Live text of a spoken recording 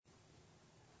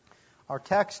Our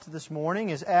text this morning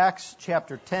is Acts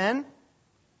chapter 10,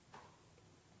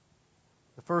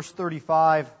 the first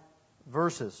 35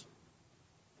 verses.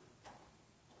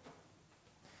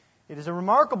 It is a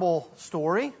remarkable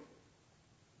story,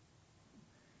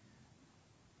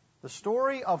 the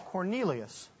story of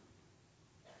Cornelius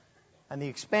and the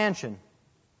expansion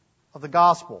of the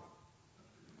gospel.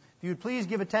 If you would please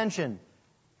give attention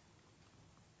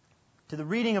to the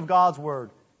reading of God's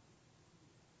Word.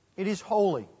 It is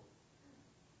holy.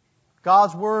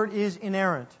 God's Word is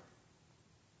inerrant.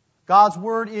 God's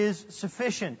Word is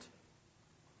sufficient.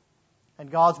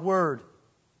 And God's Word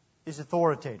is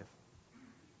authoritative.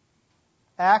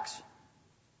 Acts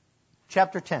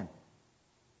chapter 10.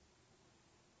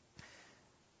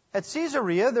 At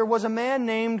Caesarea there was a man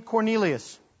named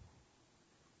Cornelius,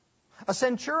 a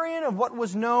centurion of what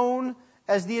was known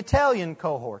as the Italian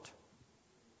cohort,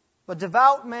 a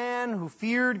devout man who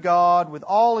feared God with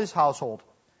all his household,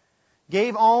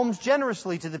 gave alms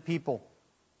generously to the people,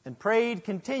 and prayed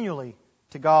continually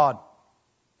to God.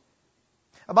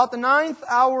 About the 9th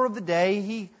hour of the day,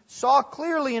 he saw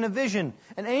clearly in a vision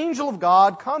an angel of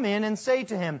God come in and say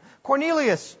to him,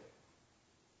 "Cornelius."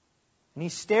 And he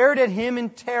stared at him in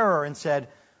terror and said,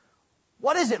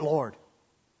 "What is it, Lord?"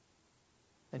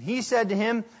 And he said to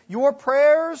him, "Your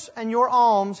prayers and your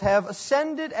alms have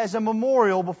ascended as a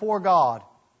memorial before God.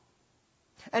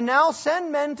 And now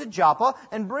send men to Joppa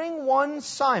and bring one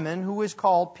Simon who is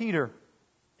called Peter.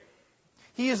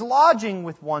 He is lodging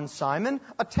with one Simon,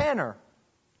 a tanner,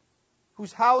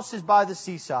 whose house is by the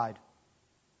seaside."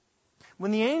 When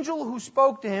the angel who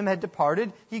spoke to him had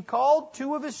departed, he called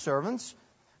 2 of his servants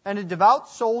and a devout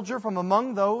soldier from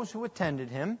among those who attended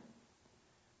him.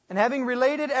 And having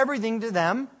related everything to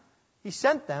them, he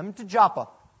sent them to Joppa.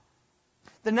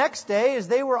 The next day, as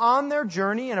they were on their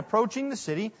journey and approaching the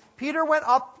city, Peter went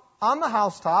up on the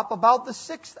housetop about the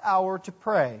 6th hour to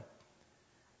pray.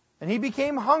 And he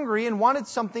became hungry and wanted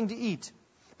something to eat.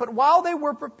 But while they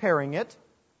were preparing it,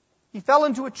 he fell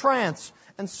into a trance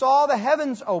and saw the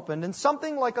heavens opened and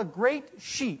something like a great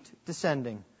sheet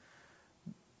descending,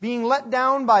 being let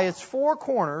down by its 4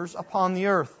 corners upon the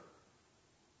earth.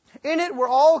 In it were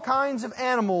all kinds of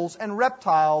animals and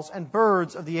reptiles and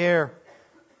birds of the air.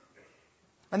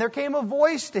 And there came a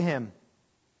voice to him,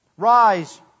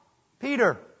 "Rise,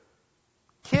 Peter,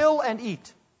 kill and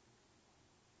eat."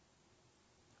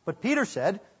 But Peter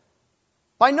said,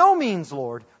 "By no means,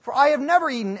 Lord, for I have never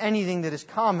eaten anything that is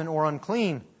common or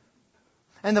unclean."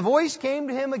 And the voice came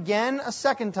to him again a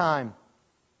second time,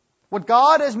 "What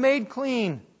God has made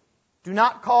clean, do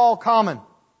not call common."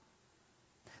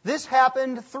 This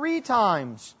happened 3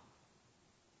 times,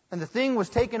 and the thing was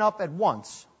taken up at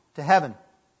once to heaven.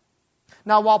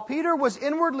 Now while Peter was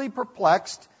inwardly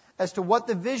perplexed as to what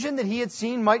the vision that he had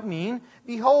seen might mean,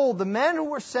 behold, the men who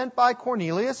were sent by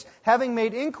Cornelius, having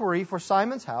made inquiry for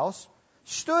Simon's house,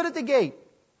 stood at the gate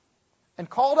and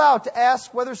called out to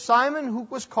ask whether Simon, who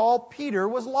was called Peter,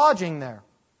 was lodging there.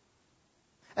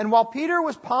 And while Peter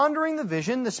was pondering the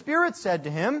vision, the Spirit said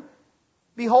to him,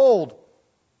 "Behold,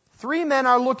 3 men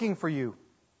are looking for you.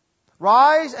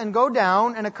 Rise and go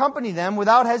down and accompany them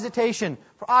without hesitation,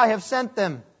 for I have sent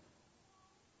them."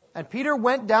 And Peter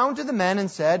went down to the men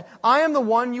and said, "I am the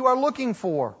one you are looking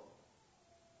for.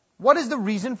 What is the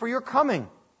reason for your coming?"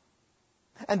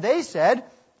 And they said,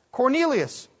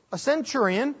 "Cornelius, a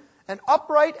centurion, an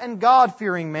upright and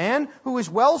God-fearing man, who is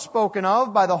well spoken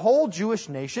of by the whole Jewish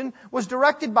nation, was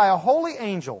directed by a holy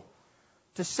angel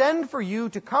to send for you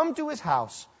to come to his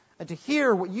house and to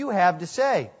hear what you have to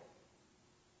say."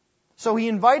 So he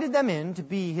invited them in to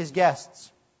be his guests.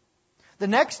 The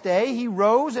next day he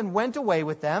rose and went away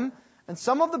with them, and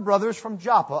some of the brothers from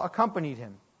Joppa accompanied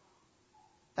him.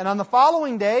 And on the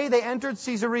following day they entered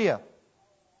Caesarea.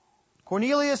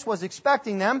 Cornelius was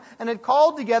expecting them and had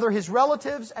called together his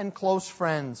relatives and close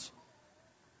friends.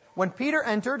 When Peter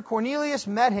entered, Cornelius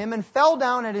met him and fell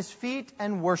down at his feet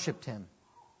and worshipped him.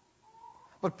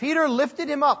 But Peter lifted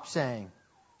him up, saying,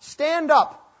 "Stand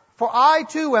up, for I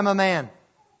too am a man."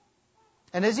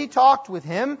 And as he talked with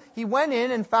him, he went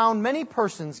in and found many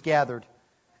persons gathered.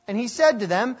 And he said to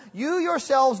them, "You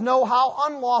yourselves know how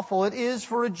unlawful it is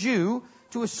for a Jew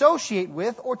to associate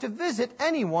with or to visit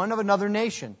anyone of another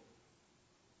nation.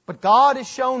 But God has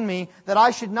shown me that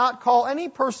I should not call any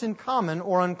person common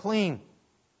or unclean.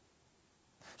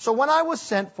 So when I was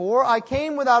sent for, I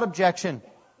came without objection.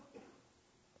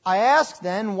 I asked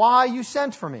then why you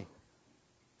sent for me.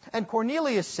 And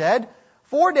Cornelius said,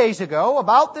 4 days ago,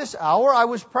 about this hour, I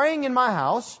was praying in my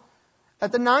house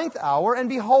at the 9th hour, and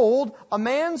behold, a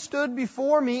man stood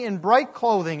before me in bright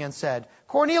clothing and said,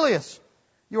 'Cornelius,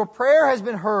 your prayer has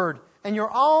been heard, and your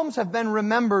alms have been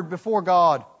remembered before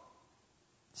God.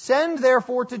 Send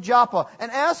therefore to Joppa,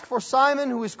 and ask for Simon,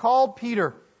 who is called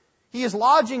Peter. He is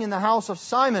lodging in the house of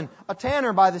Simon, a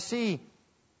tanner by the sea.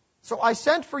 So I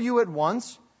sent for you at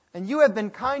once, and you have been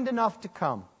kind enough to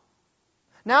come.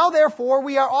 Now therefore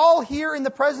we are all here in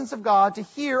the presence of God to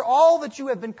hear all that you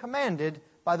have been commanded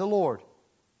by the Lord.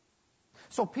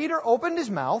 So Peter opened his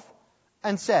mouth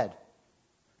and said,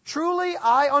 Truly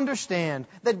I understand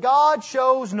that God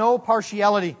shows no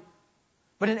partiality,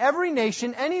 but in every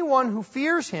nation anyone who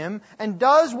fears Him and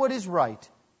does what is right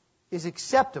is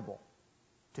acceptable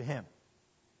to Him.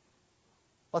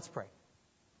 Let's pray.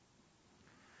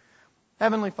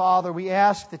 Heavenly Father, we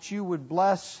ask that you would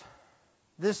bless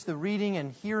this, the reading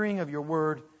and hearing of your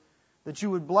word, that you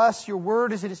would bless your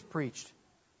word as it is preached,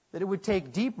 that it would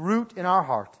take deep root in our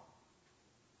heart.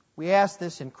 We ask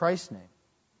this in Christ's name.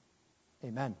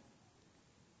 Amen.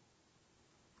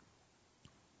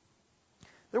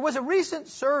 There was a recent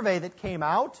survey that came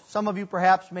out. Some of you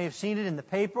perhaps may have seen it in the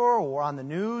paper or on the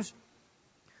news.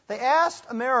 They asked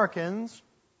Americans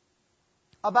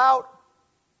about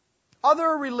other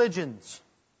religions,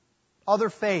 other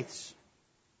faiths,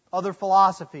 other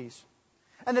philosophies.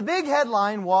 And the big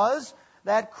headline was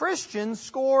that Christians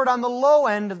scored on the low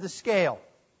end of the scale.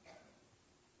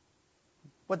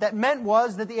 What that meant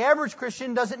was that the average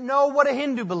Christian doesn't know what a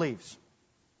Hindu believes.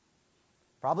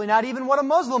 Probably not even what a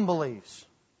Muslim believes.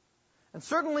 And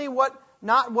certainly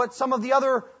not what some of the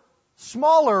other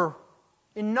smaller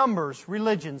in numbers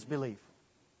religions believe.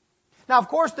 Now, of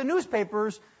course, the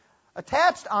newspapers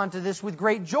attached onto this with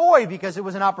great joy because it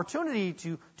was an opportunity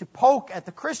to poke at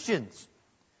the Christians.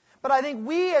 But I think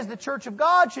we as the Church of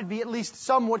God should be at least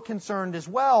somewhat concerned as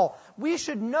well. We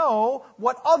should know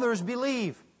what others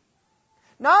believe.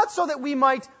 Not so that we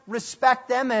might respect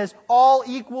them as all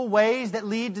equal ways that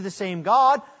lead to the same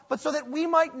God, but so that we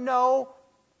might know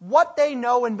what they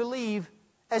know and believe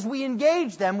as we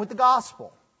engage them with the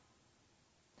gospel.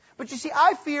 But you see,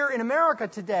 I fear in America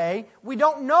today, we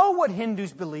don't know what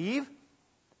Hindus believe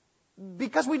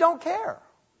because we don't care.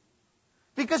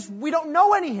 Because we don't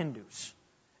know any Hindus.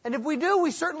 And if we do, we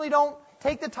certainly don't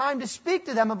take the time to speak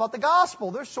to them about the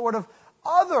gospel. They're sort of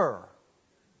other.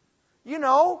 You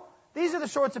know, these are the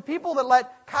sorts of people that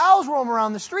let cows roam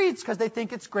around the streets because they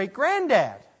think it's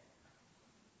great-granddad.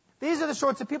 These are the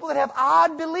sorts of people that have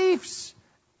odd beliefs,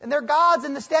 and their gods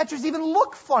and the statues even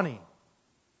look funny.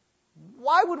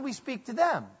 Why would we speak to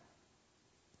them?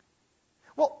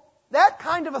 Well, that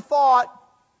kind of a thought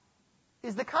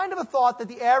is the kind of a thought that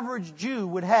the average Jew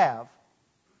would have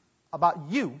about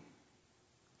you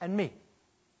and me.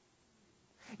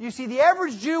 You see, the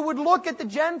average Jew would look at the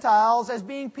Gentiles as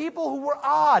being people who were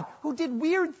odd, who did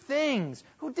weird things,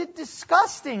 who did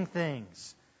disgusting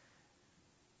things.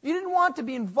 You didn't want to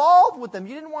be involved with them.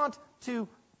 You didn't want to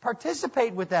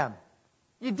participate with them.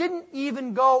 You didn't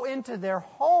even go into their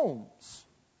homes.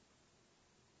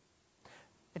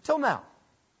 Until now.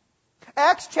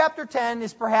 Acts chapter 10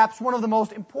 is perhaps one of the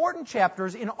most important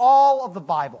chapters in all of the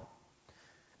Bible.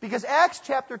 Because Acts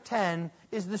chapter 10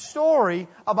 is the story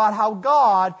about how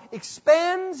God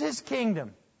expands His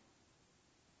kingdom,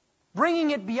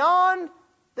 bringing it beyond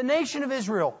the nation of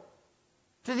Israel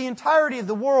to the entirety of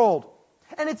the world.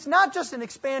 And it's not just an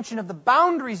expansion of the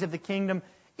boundaries of the kingdom,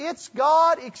 it's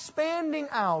God expanding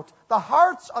out the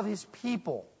hearts of His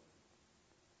people.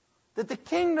 That the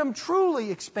kingdom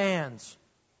truly expands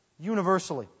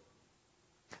universally.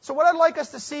 So what I'd like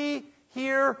us to see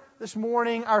here this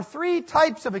morning are three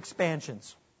types of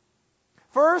expansions.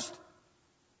 First,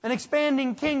 an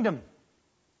expanding kingdom.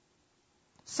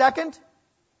 Second,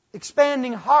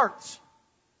 expanding hearts.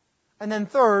 And then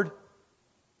third,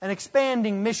 an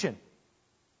expanding mission.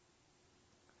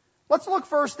 Let's look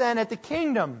first then at the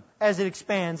kingdom as it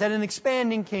expands, at an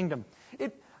expanding kingdom.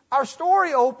 Our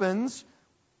story opens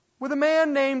with a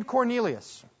man named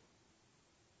Cornelius.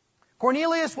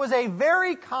 Cornelius was a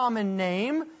very common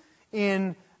name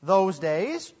in those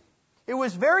days. It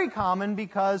was very common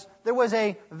because there was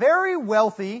a very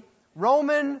wealthy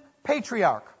Roman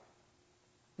patriarch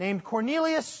named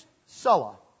Cornelius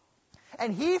Sulla.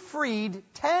 And he freed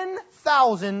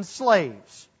 10,000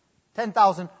 slaves,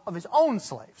 10,000 of his own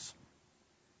slaves.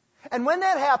 And when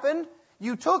that happened,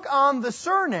 you took on the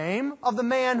surname of the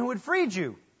man who had freed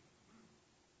you,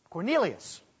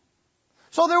 Cornelius.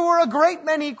 So there were a great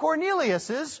many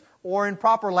Corneliuses, or in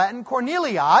proper Latin,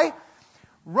 Cornelii,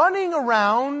 running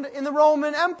around in the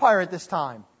Roman Empire at this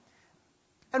time.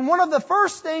 And one of the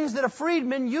first things that a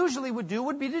freedman usually would do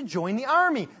would be to join the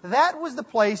army. That was the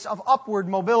place of upward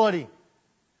mobility.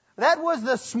 That was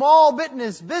the small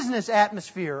business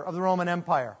atmosphere of the Roman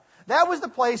Empire. That was the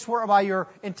place where by your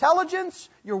intelligence,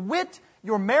 your wit,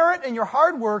 your merit, and your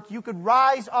hard work, you could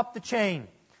rise up the chain.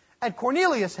 And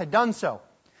Cornelius had done so.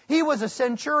 He was a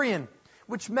centurion,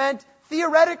 which meant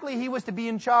theoretically he was to be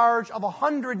in charge of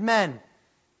 100 men.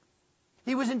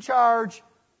 He was in charge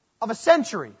of a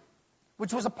century,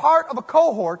 which was a part of a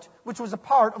cohort, which was a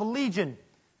part of a legion.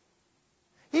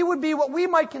 He would be what we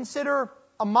might consider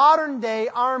a modern-day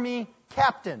army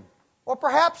captain, or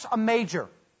perhaps a major.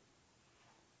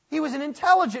 He was an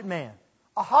intelligent man,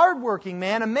 a hard-working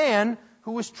man, a man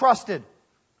who was trusted.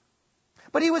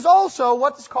 But he was also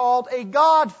what's called a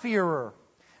God-fearer.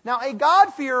 Now, a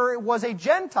God-fearer was a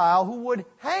Gentile who would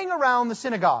hang around the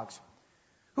synagogues,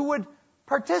 who would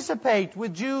participate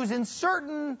with Jews in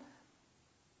certain,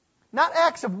 not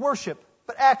acts of worship,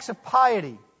 but acts of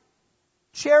piety,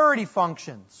 charity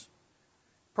functions,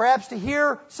 perhaps to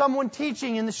hear someone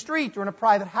teaching in the street or in a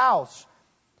private house.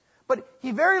 But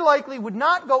he very likely would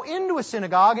not go into a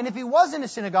synagogue, and if he was in a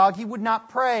synagogue, he would not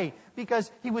pray, because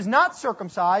he was not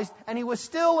circumcised, and he was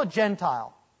still a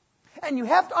Gentile. And you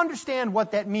have to understand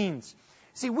what that means.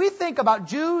 See, we think about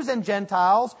Jews and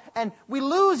Gentiles, and we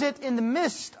lose it in the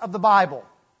mist of the Bible.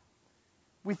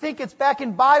 We think it's back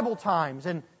in Bible times,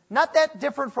 and not that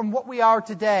different from what we are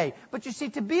today. But you see,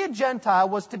 to be a Gentile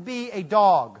was to be a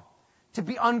dog, to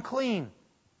be unclean.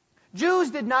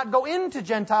 Jews did not go into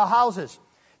Gentile houses.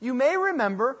 You may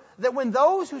remember that when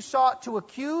those who sought to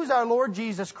accuse our Lord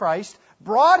Jesus Christ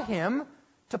brought him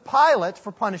to Pilate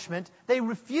for punishment, they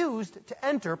refused to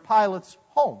enter Pilate's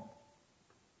home.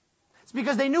 It's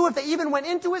because they knew if they even went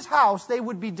into his house, they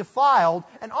would be defiled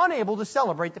and unable to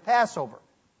celebrate the Passover.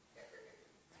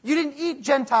 You didn't eat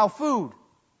Gentile food.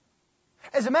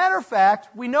 As a matter of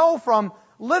fact, we know from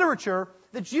literature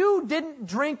that you didn't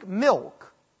drink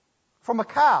milk from a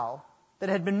cow that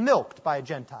had been milked by a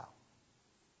Gentile.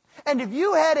 And if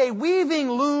you had a weaving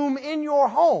loom in your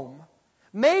home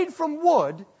made from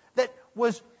wood that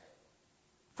was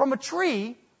from a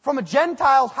tree, from a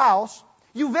Gentile's house,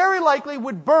 you very likely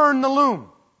would burn the loom.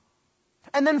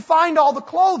 And then find all the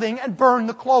clothing and burn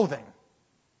the clothing.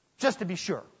 Just to be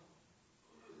sure.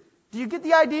 Do you get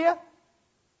the idea?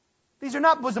 These are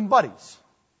not bosom buddies.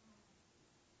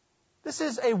 This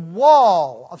is a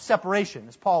wall of separation,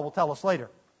 as Paul will tell us later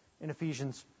in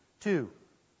Ephesians 2.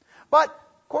 But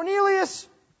Cornelius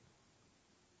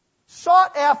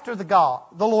sought after the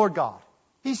Lord God.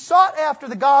 He sought after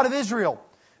the God of Israel.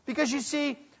 Because you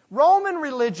see, Roman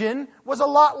religion was a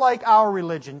lot like our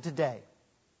religion today.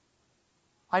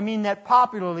 I mean that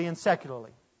popularly and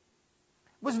secularly.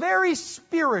 It was very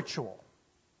spiritual,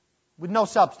 with no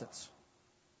substance.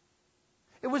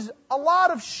 It was a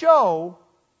lot of show,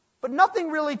 but nothing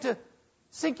really to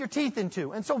sink your teeth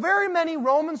into. And so very many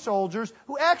Roman soldiers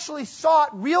who actually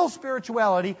sought real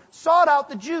spirituality sought out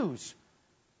the Jews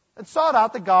and sought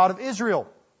out the God of Israel.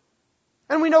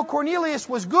 And we know Cornelius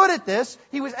was good at this.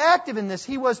 He was active in this.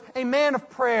 He was a man of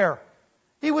prayer.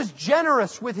 He was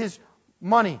generous with his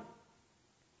money.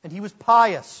 And he was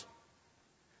pious.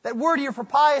 That word here for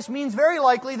pious means very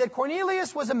likely that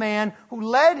Cornelius was a man who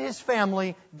led his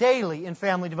family daily in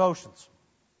family devotions.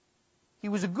 He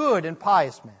was a good and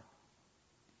pious man.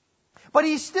 But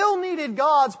he still needed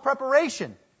God's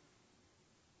preparation.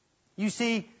 You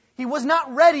see, he was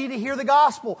not ready to hear the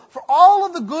gospel. For all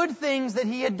of the good things that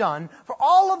he had done, for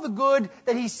all of the good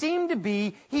that he seemed to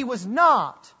be, he was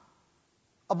not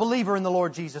a believer in the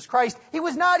Lord Jesus Christ. He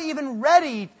was not even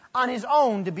ready on his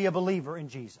own to be a believer in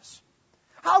Jesus.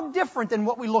 How different than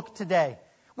what we look today.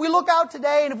 We look out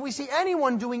today, and if we see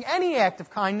anyone doing any act of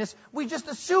kindness, we just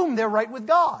assume they're right with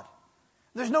God.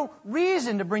 There's no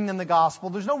reason to bring them the gospel.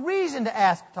 There's no reason to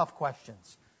ask tough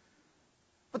questions.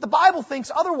 But the Bible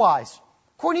thinks otherwise.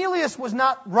 Cornelius was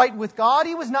not right with God.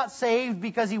 He was not saved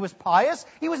because he was pious.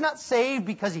 He was not saved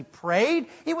because he prayed.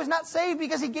 He was not saved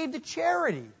because he gave to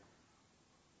charity.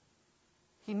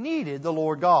 He needed the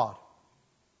Lord God.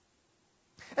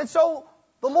 And so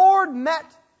the Lord met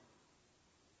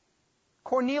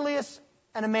Cornelius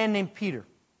and a man named Peter.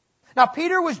 Now,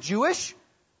 Peter was Jewish,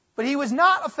 but he was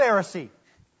not a Pharisee.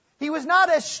 He was not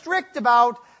as strict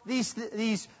about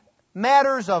these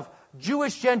matters of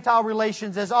Jewish-Gentile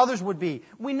relations as others would be.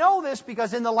 We know this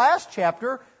because in the last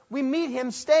chapter, we meet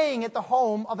him staying at the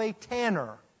home of a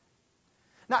tanner.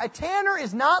 Now, a tanner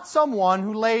is not someone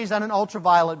who lays on an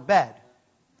ultraviolet bed.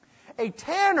 A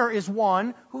tanner is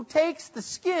one who takes the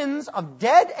skins of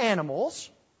dead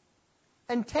animals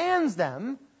and tans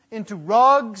them into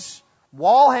rugs,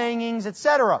 wall hangings,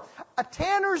 etc. A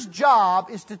tanner's job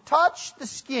is to touch the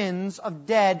skins of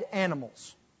dead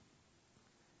animals.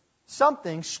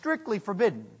 Something strictly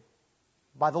forbidden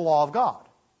by the law of God.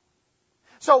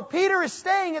 So Peter is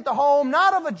staying at the home,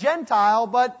 not of a Gentile,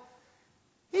 but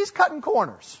he's cutting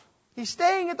corners. He's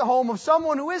staying at the home of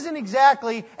someone who isn't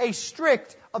exactly a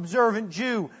strict, observant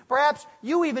Jew. Perhaps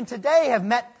you even today have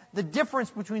met the difference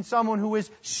between someone who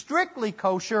is strictly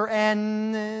kosher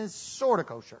and sort of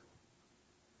kosher.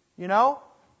 You know?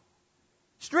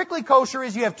 Strictly kosher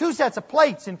is you have 2 sets of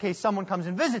plates in case someone comes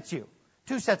and visits you.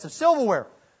 2 sets of silverware.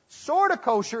 Sort of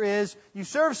kosher is you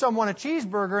serve someone a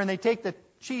cheeseburger and they take the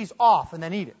cheese off and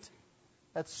then eat it.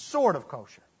 That's sort of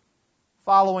kosher.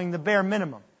 Following the bare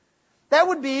minimum. That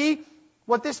would be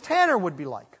what this tanner would be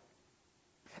like.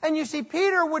 And you see,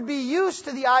 Peter would be used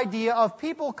to the idea of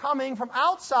people coming from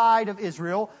outside of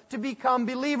Israel to become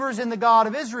believers in the God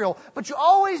of Israel. But you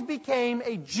always became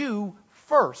a Jew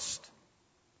first.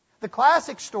 The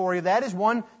classic story of that is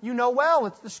one you know well.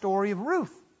 It's the story of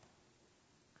Ruth.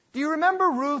 Do you remember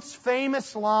Ruth's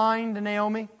famous line to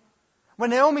Naomi? When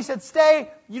Naomi said, "Stay,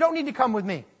 you don't need to come with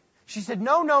me." She said,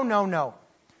 "No, no, no, no.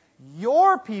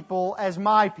 Your people as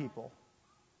my people.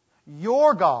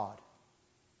 Your God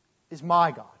is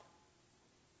my God."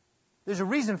 There's a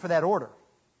reason for that order.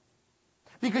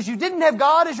 Because you didn't have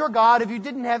God as your God if you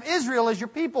didn't have Israel as your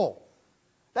people.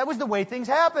 That was the way things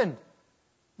happened.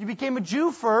 You became a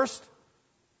Jew first,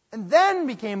 and then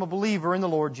became a believer in the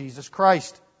Lord Jesus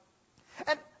Christ.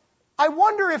 And I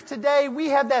wonder if today we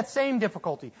have that same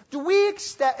difficulty. Do we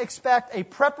expect a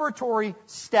preparatory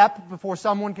step before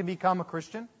someone can become a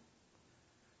Christian?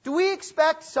 Do we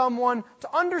expect someone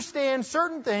to understand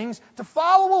certain things, to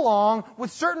follow along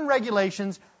with certain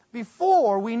regulations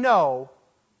before we know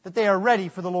that they are ready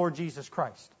for the Lord Jesus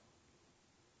Christ?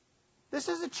 This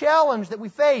is a challenge that we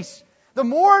face. The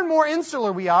more and more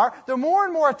insular we are, the more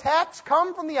and more attacks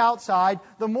come from the outside,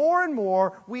 the more and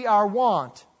more we are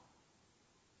wont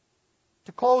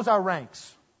to close our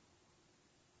ranks.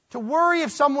 To worry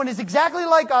if someone is exactly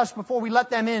like us before we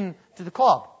let them in to the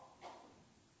club.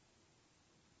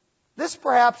 This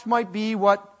perhaps might be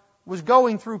what was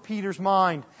going through Peter's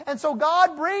mind. And so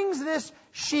God brings this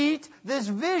sheet, this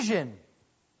vision.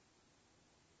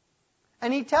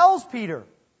 And He tells Peter,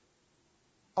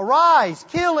 "Arise,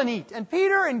 kill and eat." And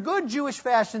Peter, in good Jewish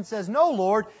fashion, says, "No,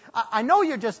 Lord, I know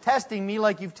you're just testing me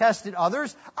like you've tested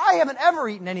others. I haven't ever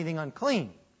eaten anything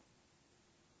unclean."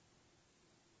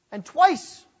 And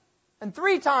twice and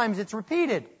 3 times it's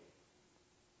repeated.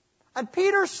 And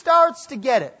Peter starts to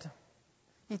get it.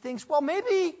 He thinks, well,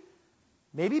 maybe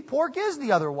pork is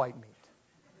the other white meat.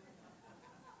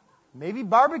 Maybe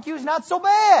barbecue's not so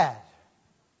bad.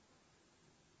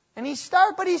 And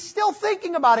but he's still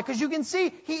thinking about it, because you can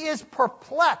see he is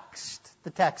perplexed, the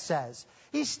text says.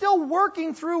 He's still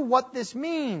working through what this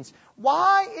means.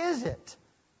 Why is it?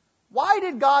 Why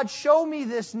did God show me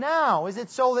this now? Is it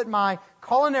so that my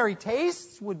culinary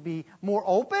tastes would be more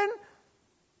open?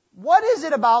 What is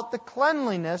it about the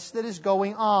cleanliness that is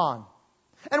going on?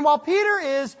 And while Peter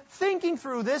is thinking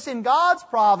through this in God's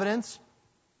providence,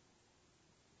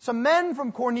 some men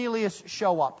from Cornelius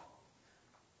show up.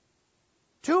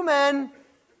 2 men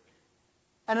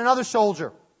and another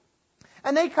soldier.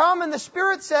 And they come, and the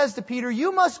Spirit says to Peter,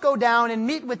 "You must go down and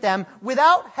meet with them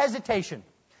without hesitation."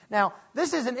 Now,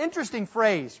 this is an interesting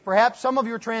phrase. Perhaps some of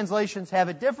your translations have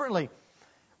it differently.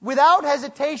 Without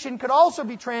hesitation could also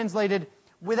be translated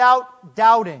without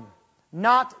doubting,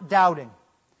 not doubting.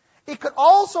 It could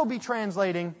also be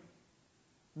translating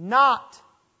not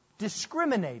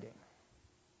discriminating.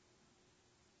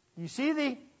 You see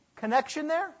the connection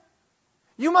there?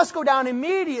 You must go down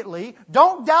immediately.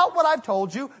 Don't doubt what I've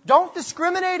told you. Don't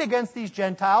discriminate against these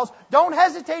Gentiles. Don't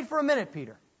hesitate for a minute,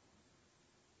 Peter.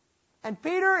 And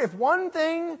Peter, if one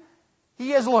thing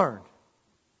he has learned,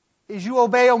 is you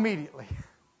obey immediately.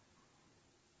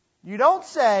 You don't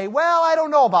say, "Well, I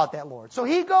don't know about that, Lord." So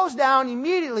he goes down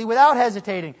immediately without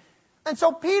hesitating. And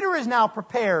so Peter is now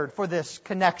prepared for this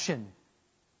connection.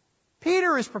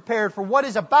 Peter is prepared for what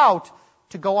is about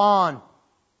to go on.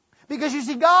 Because you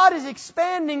see, God is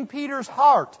expanding Peter's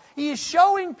heart. He is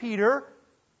showing Peter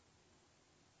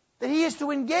that he is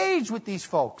to engage with these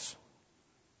folks.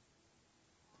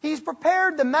 He's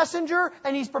prepared the messenger,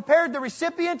 and He's prepared the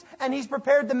recipient, and He's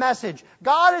prepared the message.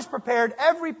 God has prepared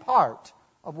every part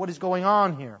of what is going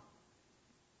on here.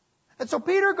 And so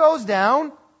Peter goes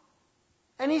down,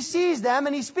 and he sees them,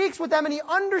 and he speaks with them, and he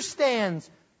understands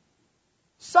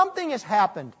something has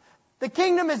happened. The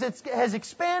kingdom has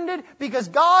expanded because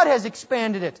God has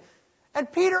expanded it.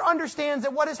 And Peter understands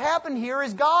that what has happened here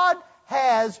is God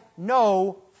has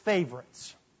no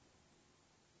favorites.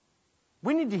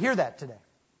 We need to hear that today.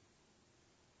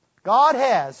 God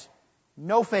has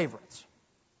no favorites.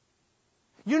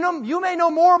 You may know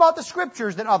more about the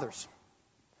Scriptures than others.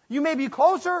 You may be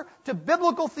closer to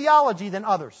biblical theology than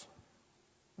others.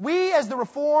 We, as the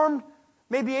Reformed,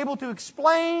 may be able to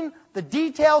explain the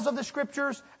details of the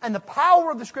Scriptures and the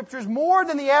power of the Scriptures more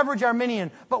than the average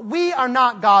Arminian, but we are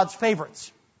not God's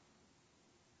favorites.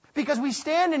 Because we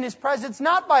stand in His presence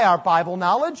not by our Bible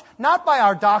knowledge, not by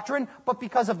our doctrine, but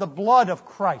because of the blood of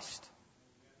Christ.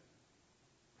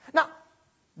 Now,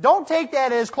 don't take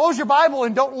that as close your Bible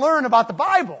and don't learn about the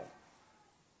Bible.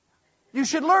 You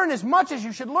should learn as much as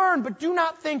you should learn, but do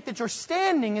not think that your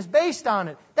standing is based on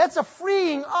it. That's a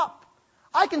freeing up.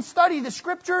 I can study the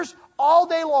Scriptures all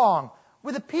day long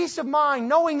with a peace of mind,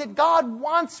 knowing that God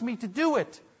wants me to do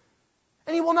it.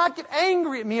 And He will not get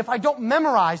angry at me if I don't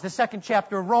memorize the 2nd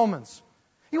chapter of Romans.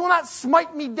 He will not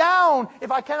smite me down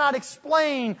if I cannot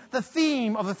explain the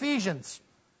theme of Ephesians.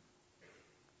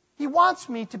 He wants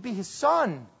me to be His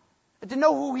son, and to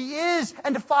know who He is,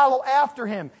 and to follow after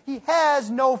Him. He has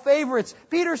no favorites.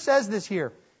 Peter says this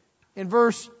here in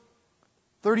verse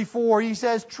 34. He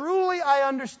says, "Truly I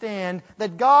understand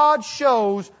that God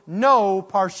shows no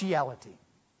partiality."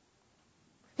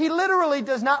 He literally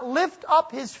does not lift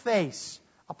up His face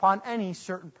upon any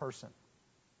certain person.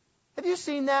 Have you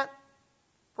seen that?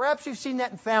 Perhaps you've seen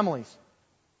that in families.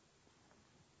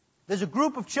 There's a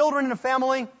group of children in a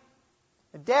family.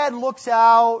 The dad looks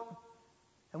out,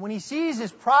 and when he sees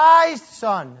his prized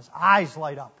son, his eyes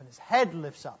light up and his head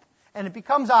lifts up, and it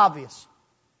becomes obvious.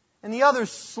 And the others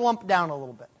slump down a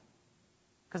little bit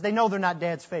because they know they're not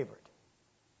dad's favorite.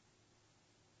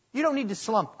 You don't need to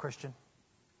slump, Christian.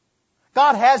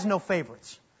 God has no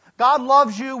favorites. God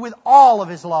loves you with all of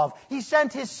His love. He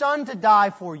sent His Son to die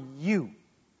for you.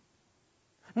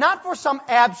 Not for some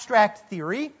abstract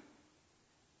theory.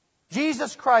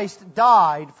 Jesus Christ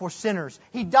died for sinners.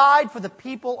 He died for the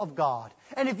people of God.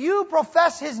 And if you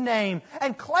profess His name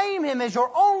and claim Him as your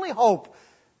only hope,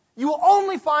 you will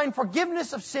only find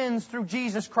forgiveness of sins through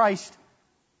Jesus Christ.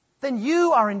 Then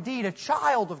you are indeed a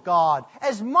child of God.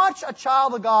 As much a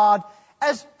child of God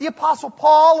as the Apostle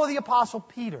Paul or the Apostle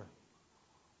Peter.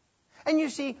 And you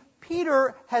see,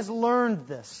 Peter has learned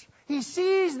this. He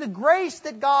sees the grace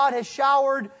that God has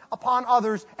showered upon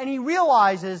others, and he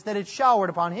realizes that it's showered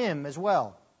upon him as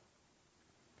well.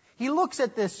 He looks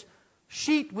at this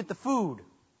sheet with the food,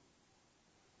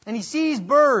 and he sees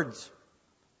birds,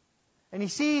 and he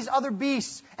sees other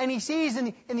beasts, and he sees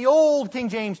in the old King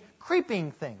James,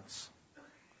 creeping things.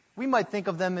 We might think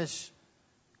of them as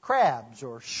crabs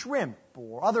or shrimp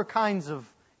or other kinds of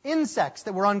insects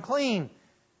that were unclean.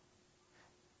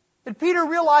 But Peter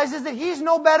realizes that he's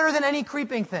no better than any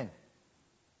creeping thing.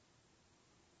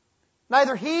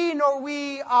 Neither he nor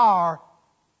we are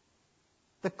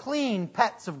the clean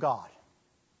pets of God.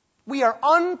 We are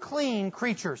unclean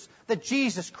creatures that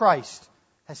Jesus Christ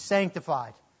has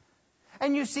sanctified.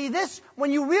 And you see this,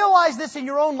 when you realize this in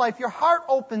your own life, your heart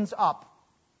opens up.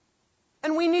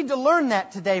 And we need to learn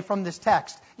that today from this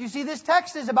text. You see, this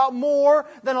text is about more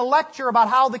than a lecture about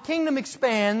how the kingdom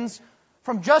expands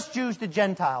from just Jews to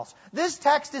Gentiles. This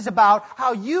text is about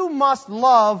how you must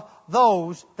love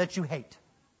those that you hate.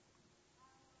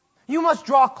 You must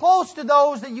draw close to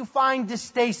those that you find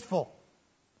distasteful.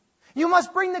 You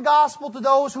must bring the gospel to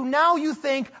those who now you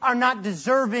think are not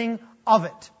deserving of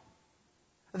it.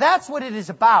 That's what it is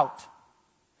about.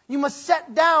 You must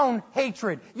set down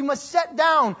hatred. You must set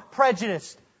down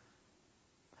prejudice.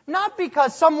 Not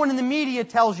because someone in the media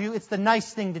tells you it's the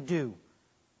nice thing to do.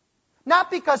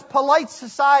 Not because polite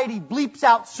society bleeps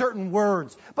out certain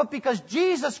words, but because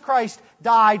Jesus Christ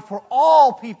died for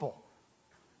all people.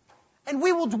 And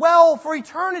we will dwell for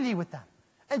eternity with them.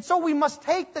 And so we must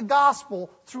take the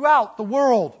gospel throughout the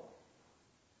world.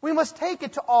 We must take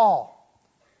it to all.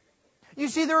 You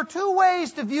see, there are two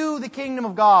ways to view the kingdom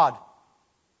of God.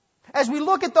 As we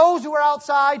look at those who are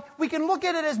outside, we can look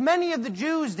at it as many of the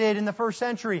Jews did in the first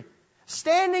century.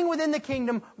 Standing within the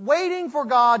kingdom, waiting for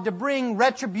God to bring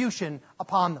retribution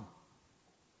upon them.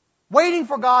 Waiting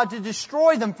for God to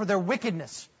destroy them for their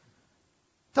wickedness.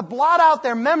 To blot out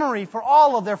their memory for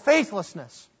all of their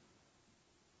faithlessness.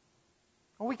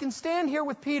 Or we can stand here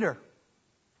with Peter.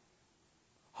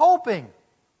 Hoping,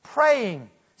 praying,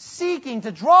 seeking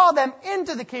to draw them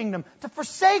into the kingdom. To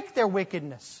forsake their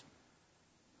wickedness.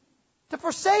 To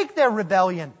forsake their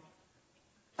rebellion.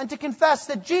 And to confess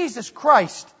that Jesus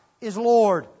Christ is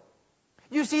Lord.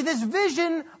 You see, this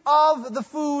vision of the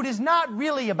food is not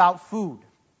really about food.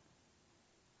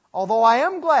 Although I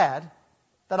am glad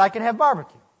that I can have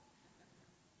barbecue.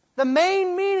 The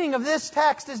main meaning of this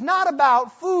text is not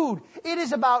about food. It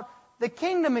is about the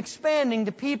kingdom expanding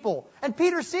to people. And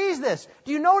Peter sees this.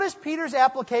 Do you notice Peter's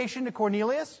application to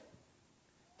Cornelius?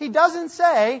 He doesn't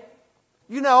say,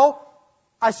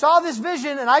 I saw this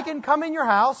vision and I can come in your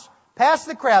house, past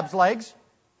the crab's legs.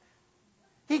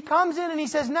 He comes in and he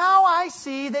says, now I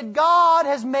see that God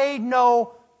has made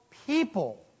no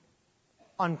people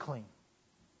unclean.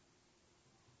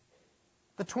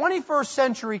 The 21st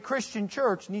century Christian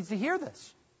church needs to hear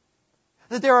this.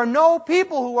 That there are no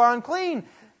people who are unclean.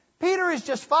 Peter is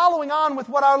just following on with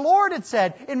what our Lord had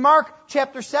said in Mark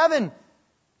chapter 7.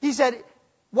 He said,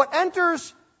 what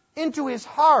enters into his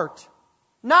heart,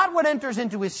 not what enters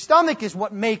into his stomach, is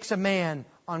what makes a man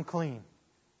unclean.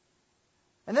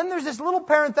 And then there's this little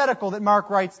parenthetical that Mark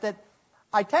writes that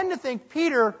I tend to think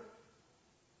Peter,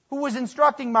 who was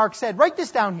instructing Mark, said, write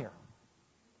this down here.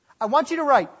 I want you to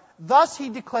write, thus he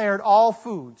declared all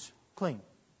foods clean.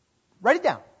 Write it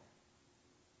down.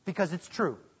 Because it's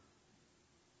true.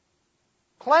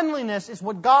 Cleanliness is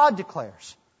what God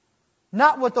declares.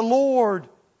 Not what the Lord,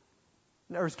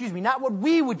 not what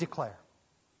we would declare.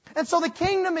 And so the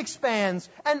kingdom expands,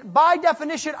 and by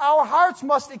definition, our hearts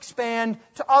must expand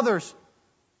to others.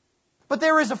 But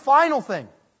there is a final thing.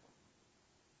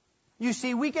 You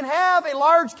see, we can have a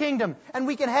large kingdom, and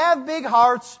we can have big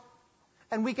hearts,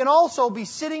 and we can also be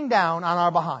sitting down on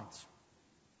our behinds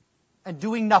and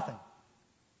doing nothing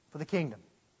for the kingdom.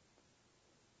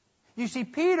 You see,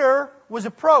 Peter was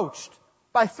approached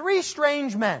by 3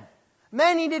 strange men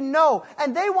he didn't know,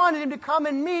 and they wanted him to come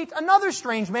and meet another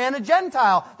strange man, a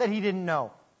Gentile, that he didn't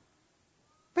know.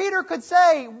 Peter could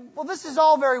say, well, this is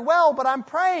all very well, but I'm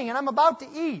praying and I'm about to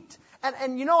eat.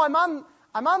 And you know,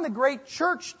 I'm on the great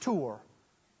church tour.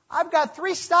 I've got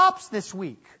 3 stops this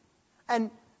week.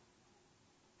 And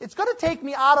it's going to take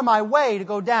me out of my way to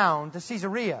go down to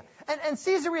Caesarea. And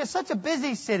Caesarea is such a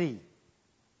busy city.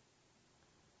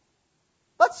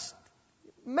 Let's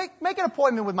make an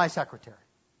appointment with my secretary.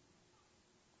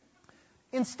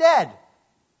 Instead,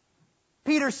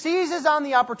 Peter seizes on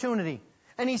the opportunity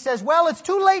and he says, well, it's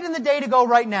too late in the day to go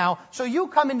right now, so you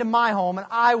come into my home and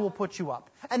I will put you up.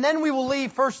 And then we will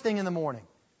leave first thing in the morning.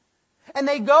 And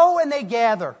they go and they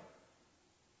gather.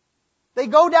 They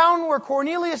go down where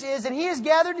Cornelius is, and he has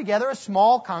gathered together a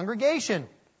small congregation.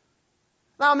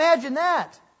 Now imagine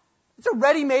that. It's a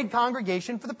ready-made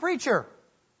congregation for the preacher.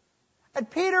 And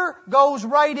Peter goes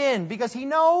right in because he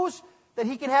knows that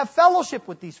he can have fellowship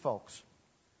with these folks.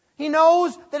 He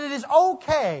knows that it is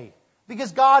okay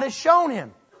because God has shown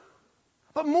him.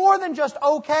 But more than just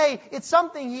okay, it's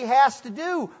something he has to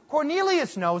do.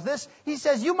 Cornelius knows this. He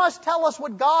says, you must tell us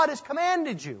what God has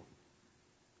commanded you.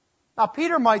 Now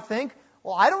Peter might think,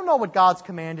 well, I don't know what God's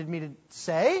commanded me to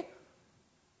say.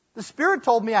 The Spirit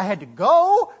told me I had to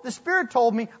go. The Spirit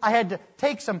told me I had to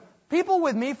take some people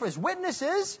with me for as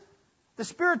witnesses. The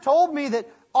Spirit told me that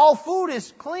all food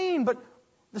is clean, but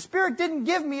the Spirit didn't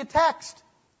give me a text.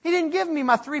 He didn't give me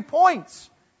my 3 points.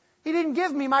 He didn't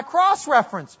give me my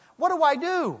cross-reference. What do I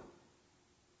do?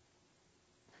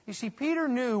 You see, Peter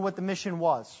knew what the mission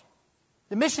was.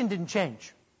 The mission didn't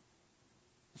change.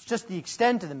 It's just the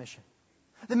extent of the mission.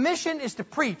 The mission is to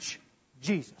preach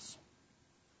Jesus.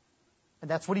 And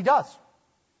that's what he does.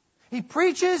 He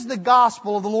preaches the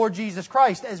gospel of the Lord Jesus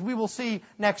Christ, as we will see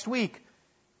next week.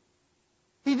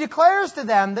 He declares to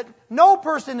them that no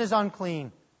person is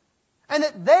unclean, and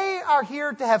that they are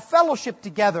here to have fellowship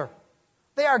together.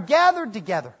 They are gathered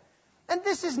together. And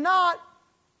this is not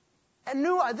a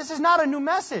new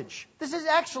message. This is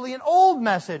actually an old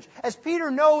message, as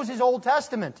Peter knows his Old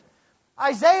Testament.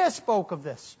 Isaiah spoke of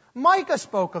this. Micah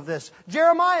spoke of this.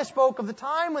 Jeremiah spoke of the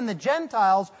time when the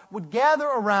Gentiles would gather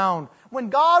around, when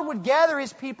God would gather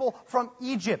His people from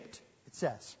Egypt, it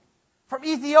says, from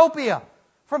Ethiopia,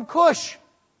 from Cush.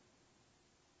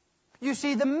 You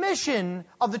see, the mission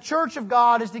of the Church of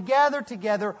God is to gather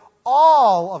together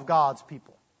all of God's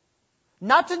people.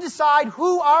 Not to decide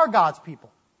who are God's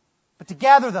people, but to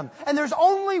gather them. And there's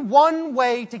only one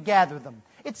way to gather them.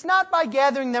 It's not by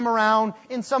gathering them around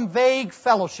in some vague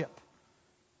fellowship.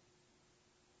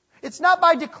 It's not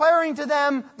by declaring to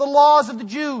them the laws of the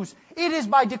Jews. It is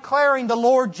by declaring the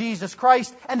Lord Jesus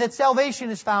Christ, and that salvation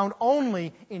is found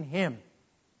only in Him.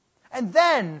 And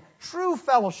then true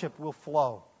fellowship will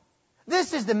flow.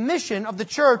 This is the mission of the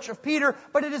church of Peter,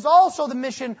 but it is also the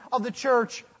mission of the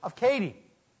church of Katy.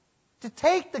 To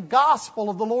take the gospel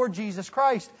of the Lord Jesus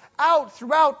Christ out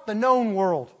throughout the known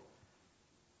world.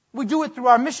 We do it through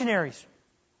our missionaries.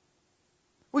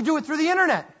 We do it through the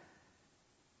internet.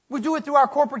 We do it through our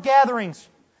corporate gatherings.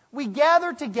 We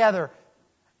gather together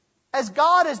as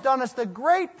God has done us the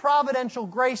great providential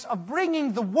grace of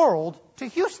bringing the world to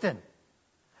Houston.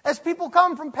 As people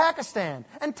come from Pakistan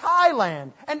and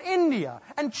Thailand and India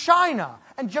and China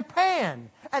and Japan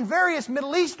and various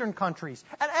Middle Eastern countries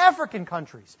and African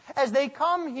countries, as they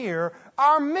come here,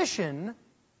 our mission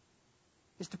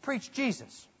is to preach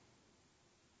Jesus.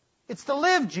 It's to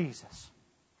live Jesus.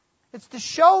 It's to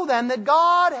show them that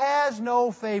God has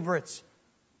no favorites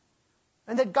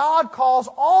and that God calls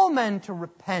all men to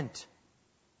repent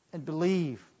and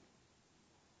believe.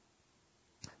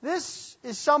 This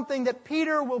is something that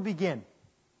Peter will begin.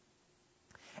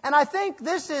 And I think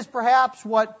this is perhaps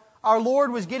what our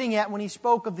Lord was getting at when He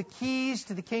spoke of the keys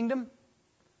to the kingdom.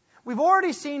 We've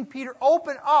already seen Peter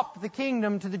open up the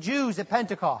kingdom to the Jews at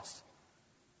Pentecost.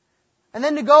 And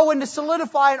then to go and to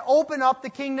solidify and open up the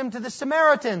kingdom to the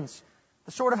Samaritans,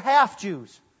 the sort of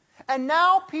half-Jews. And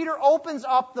now Peter opens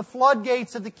up the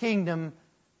floodgates of the kingdom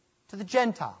to the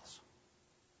Gentiles.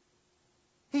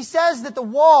 He says that the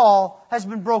wall has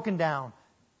been broken down.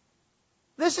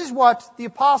 This is what the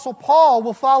Apostle Paul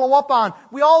will follow up on.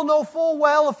 We all know full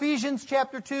well, Ephesians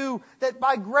chapter 2, that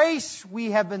by grace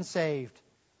we have been saved.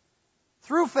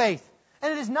 Through faith.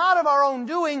 And it is not of our own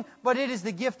doing, but it is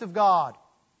the gift of God.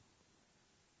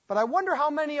 But I wonder how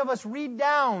many of us read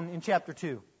down in chapter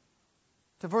 2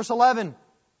 to verse 11.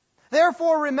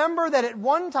 Therefore remember that at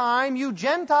one time you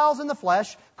Gentiles in the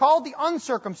flesh, called the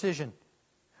uncircumcision.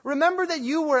 Remember that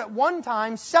you were at one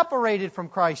time separated from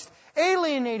Christ,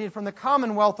 alienated from the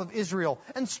commonwealth of Israel,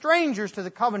 and strangers to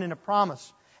the covenant of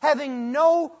promise, having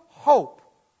no hope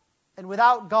and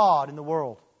without God in the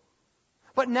world.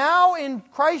 But now in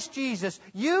Christ Jesus,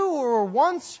 you who were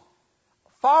once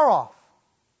far off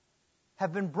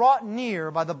have been brought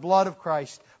near by the blood of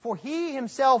Christ. For He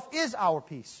Himself is our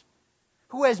peace,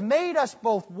 who has made us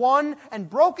both one and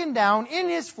broken down in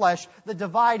His flesh the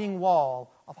dividing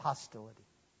wall of hostility.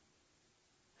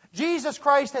 Jesus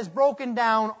Christ has broken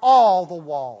down all the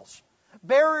walls.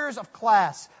 Barriers of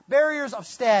class, barriers of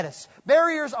status,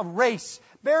 barriers of race,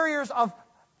 barriers of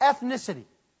ethnicity.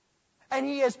 And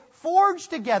He has forged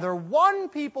together one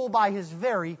people by His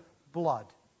very blood.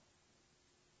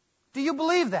 Do you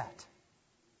believe that?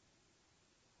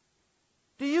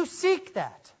 Do you seek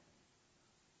that?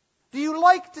 Do you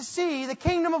like to see the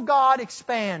kingdom of God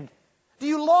expand? Do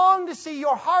you long to see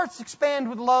your hearts expand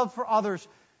with love for others?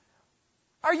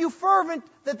 Are you fervent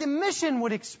that the mission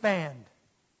would expand?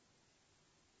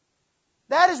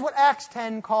 That is what Acts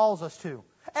 10 calls us to.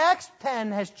 Acts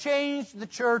 10 has changed the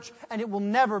church, and it will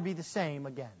never be the same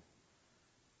again.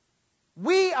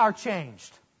 We are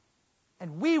changed,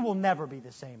 and we will never be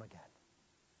the same again.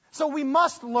 So we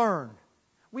must learn.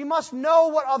 We must know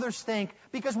what others think,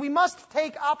 because we must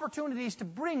take opportunities to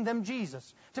bring them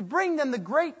Jesus, to bring them the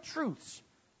great truths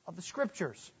of the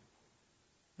Scriptures.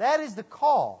 That is the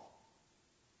call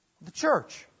of the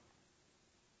church.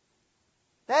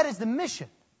 That is the mission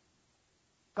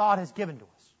God has given to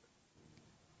us.